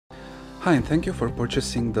Hi, and thank you for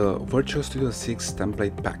purchasing the Virtual Studio 6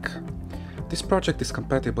 template pack. This project is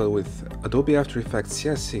compatible with Adobe After Effects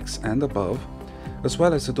CS6 and above, as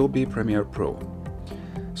well as Adobe Premiere Pro.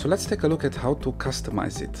 So let's take a look at how to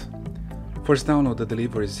customize it. First, download the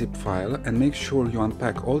delivery zip file and make sure you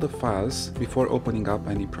unpack all the files before opening up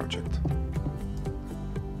any project.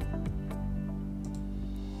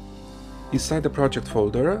 Inside the project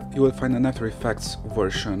folder, you will find an After Effects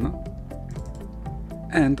version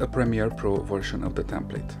and a Premiere Pro version of the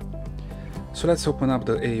template. So let's open up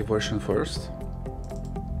the A version first.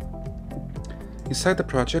 Inside the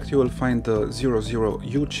project you will find the 00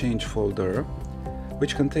 U change folder,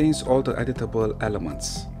 which contains all the editable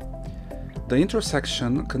elements. The intro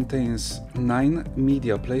section contains 9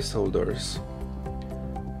 media placeholders,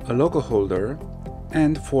 a logo holder,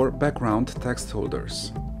 and 4 background text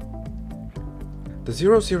holders. The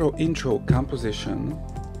 00 intro composition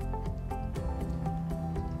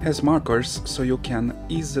has markers so you can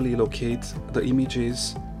easily locate the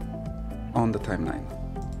images on the timeline.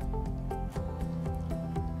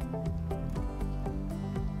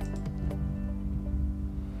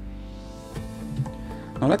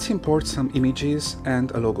 Now let's import some images and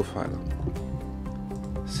a logo file.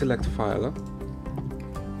 Select File,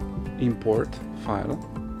 Import File,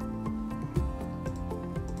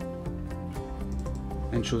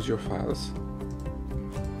 and choose your files.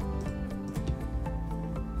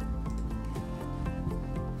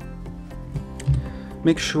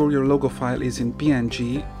 Make sure your logo file is in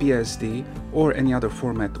PNG, PSD, or any other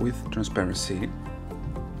format with transparency.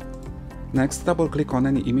 Next, double-click on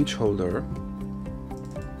any image holder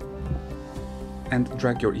and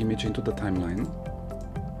drag your image into the timeline.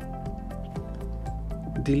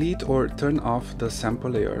 Delete or turn off the sample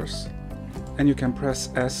layers, and you can press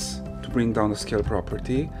S to bring down the scale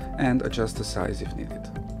property and adjust the size if needed.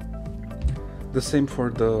 The same for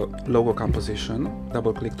the logo composition.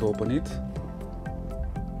 Double-click to open it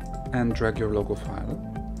and drag your logo file.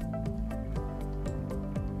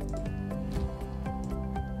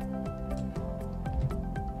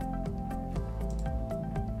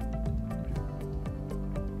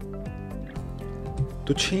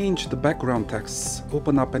 To change the background texts,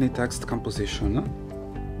 open up any text composition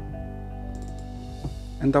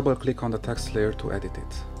and double-click on the text layer to edit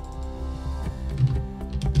it.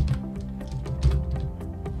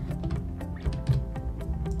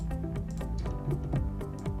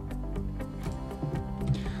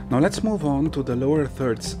 Now let's move on to the lower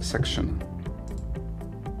thirds section.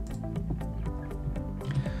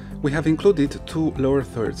 We have included 2 lower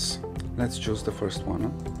thirds. Let's choose the first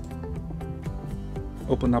one.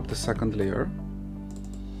 Open up the second layer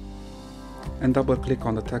and double-click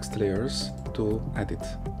on the text layers to edit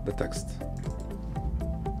the text.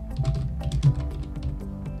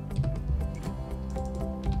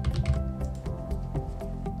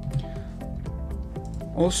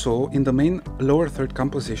 Also, in the main lower third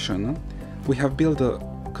composition, we have built a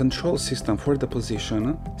control system for the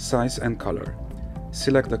position, size and color.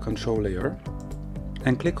 Select the control layer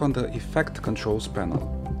and click on the Effect Controls panel.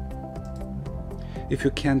 If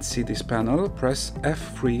you can't see this panel, press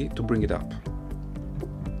F3 to bring it up.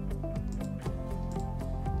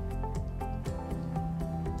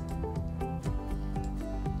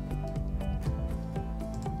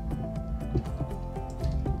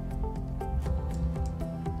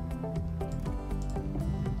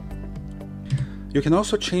 You can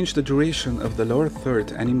also change the duration of the lower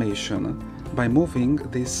third animation by moving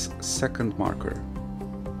this second marker.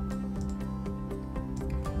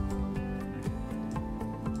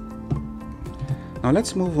 Now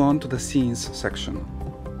let's move on to the scenes section.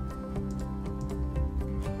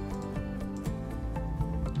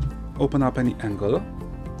 Open up any angle.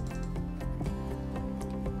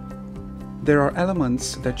 There are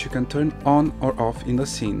elements that you can turn on or off in the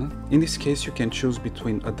scene. In this case, you can choose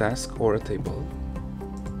between a desk or a table.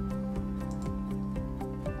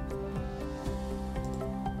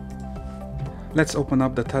 Let's open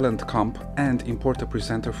up the talent comp and import the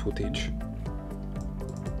presenter footage.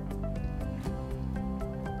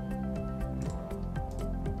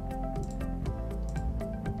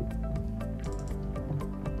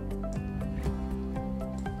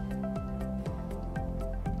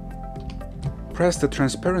 Press the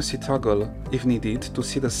transparency toggle if needed to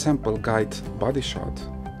see the sample guide body shot.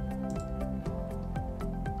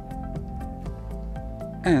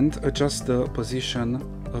 And adjust the position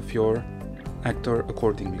of your actor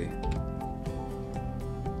accordingly.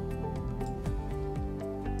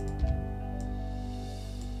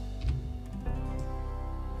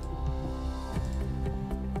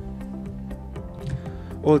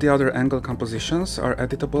 All the other angle compositions are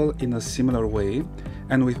editable in a similar way,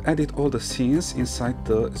 and we've added all the scenes inside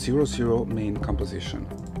the 00 main composition.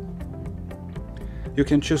 You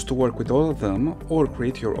can choose to work with all of them or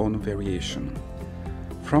create your own variation.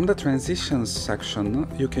 From the transitions section,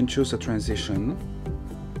 you can choose a transition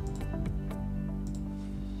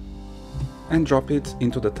and drop it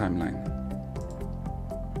into the timeline.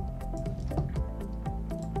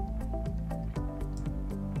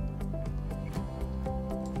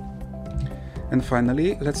 And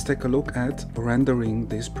finally, let's take a look at rendering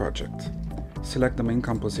this project. Select the main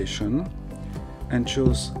composition and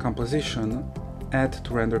choose Composition, Add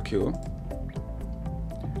to Render Queue.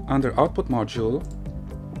 Under Output Module,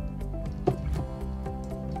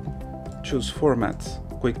 choose Format,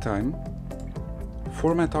 QuickTime,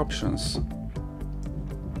 Format Options,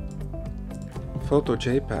 Photo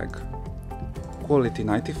JPEG, Quality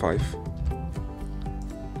 95,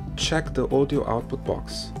 check the audio output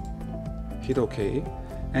box, hit OK,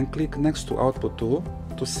 and click next to Output 2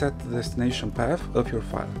 to set the destination path of your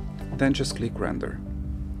file. Then just click Render.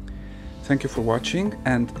 Thank you for watching,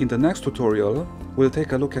 and in the next tutorial we'll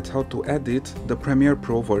take a look at how to edit the Premiere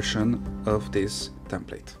Pro version of this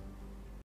template.